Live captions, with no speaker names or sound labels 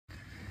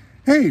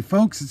Hey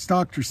folks, it's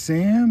Dr.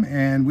 Sam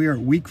and we are at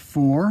week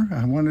 4.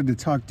 I wanted to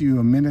talk to you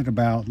a minute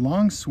about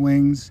long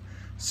swings,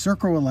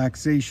 circle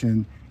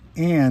relaxation,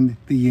 and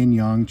the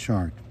yin-yang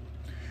chart.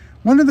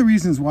 One of the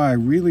reasons why I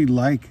really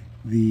like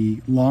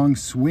the long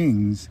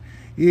swings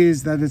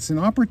is that it's an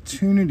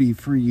opportunity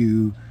for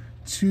you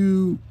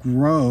to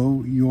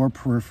grow your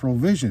peripheral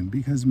vision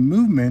because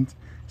movement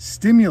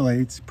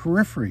stimulates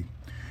periphery.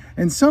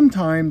 And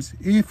sometimes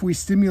if we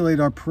stimulate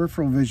our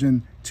peripheral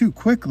vision too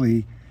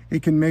quickly,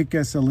 it can make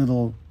us a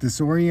little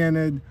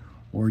disoriented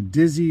or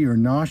dizzy or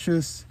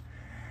nauseous.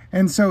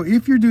 And so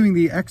if you're doing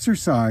the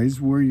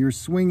exercise where you're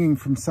swinging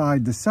from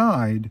side to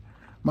side,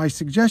 my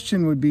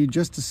suggestion would be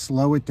just to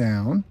slow it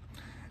down.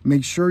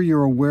 Make sure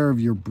you're aware of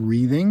your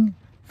breathing,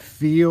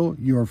 feel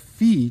your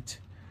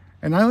feet.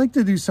 And I like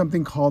to do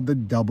something called the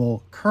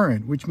double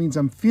current, which means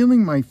I'm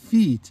feeling my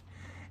feet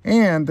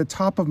and the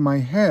top of my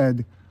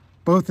head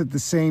both at the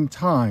same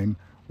time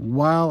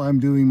while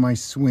I'm doing my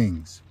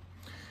swings.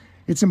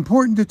 It's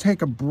important to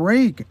take a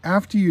break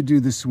after you do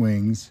the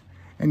swings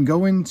and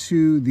go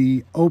into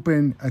the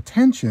open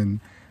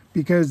attention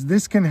because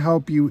this can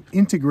help you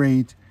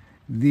integrate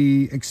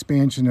the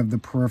expansion of the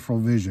peripheral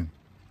vision.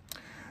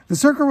 The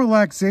circle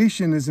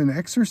relaxation is an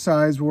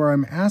exercise where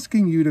I'm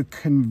asking you to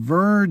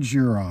converge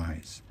your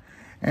eyes.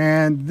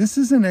 And this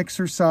is an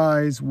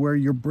exercise where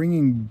you're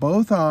bringing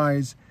both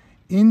eyes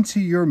into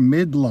your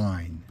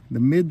midline. The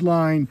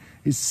midline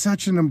is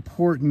such an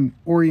important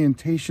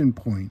orientation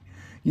point.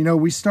 You know,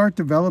 we start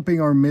developing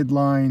our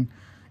midline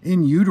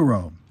in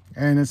utero,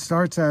 and it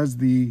starts as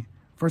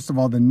first of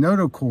all, the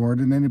notochord,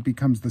 and then it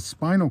becomes the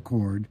spinal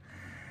cord.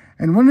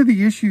 And one of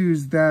the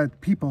issues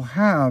that people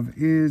have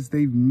is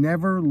they've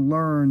never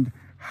learned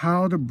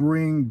how to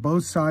bring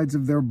both sides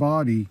of their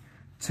body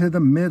to the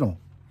middle.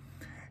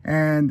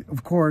 And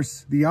of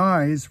course, the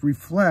eyes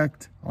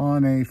reflect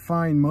on a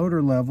fine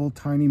motor level,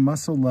 tiny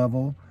muscle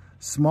level,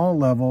 small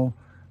level,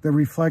 the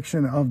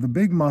reflection of the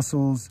big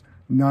muscles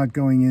not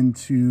going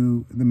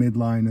into the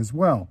midline as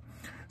well.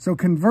 So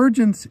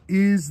convergence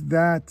is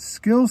that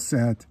skill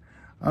set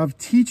of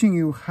teaching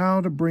you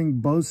how to bring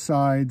both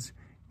sides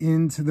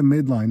into the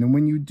midline. And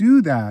when you do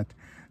that,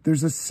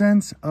 there's a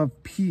sense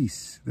of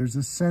peace. There's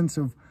a sense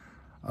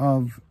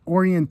of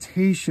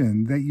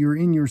orientation that you're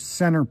in your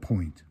center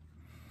point.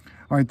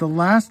 All right, the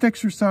last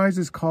exercise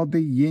is called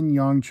the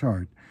yin-yang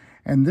chart.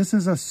 And this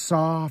is a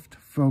soft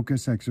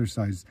focus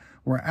exercise.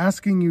 We're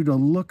asking you to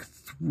look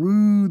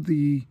through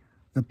the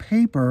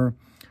paper,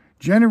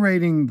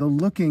 generating the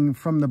looking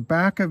from the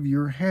back of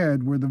your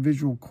head where the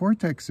visual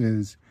cortex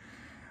is.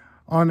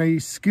 On a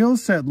skill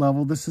set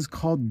level, this is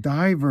called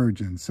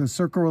divergence. So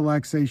circle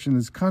relaxation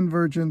is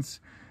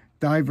convergence.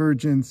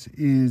 Divergence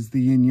is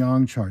the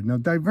yin-yang chart. Now,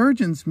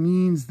 divergence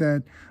means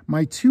that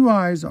my two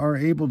eyes are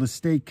able to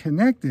stay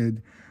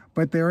connected,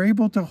 but they're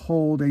able to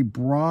hold a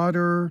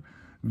broader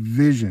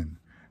vision.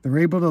 They're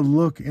able to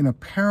look in a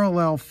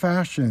parallel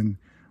fashion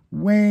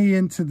way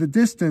into the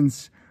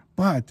distance,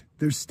 but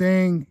they're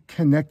staying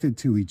connected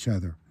to each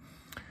other.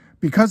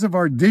 Because of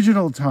our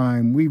digital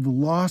time, we've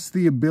lost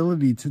the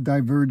ability to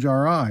diverge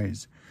our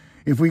eyes.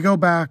 If we go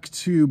back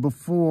to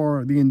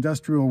before the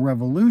Industrial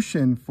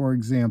Revolution, for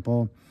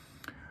example,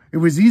 it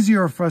was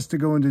easier for us to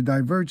go into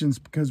divergence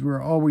because we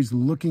were always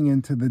looking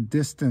into the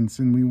distance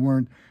and we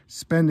weren't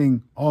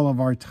spending all of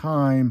our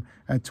time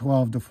at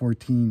 12 to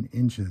 14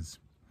 inches.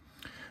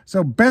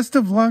 So best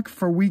of luck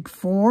for week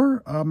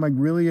 4. I'm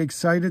really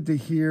excited to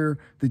hear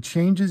the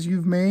changes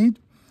you've made.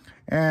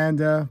 And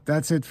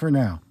that's it for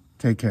now.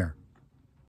 Take care.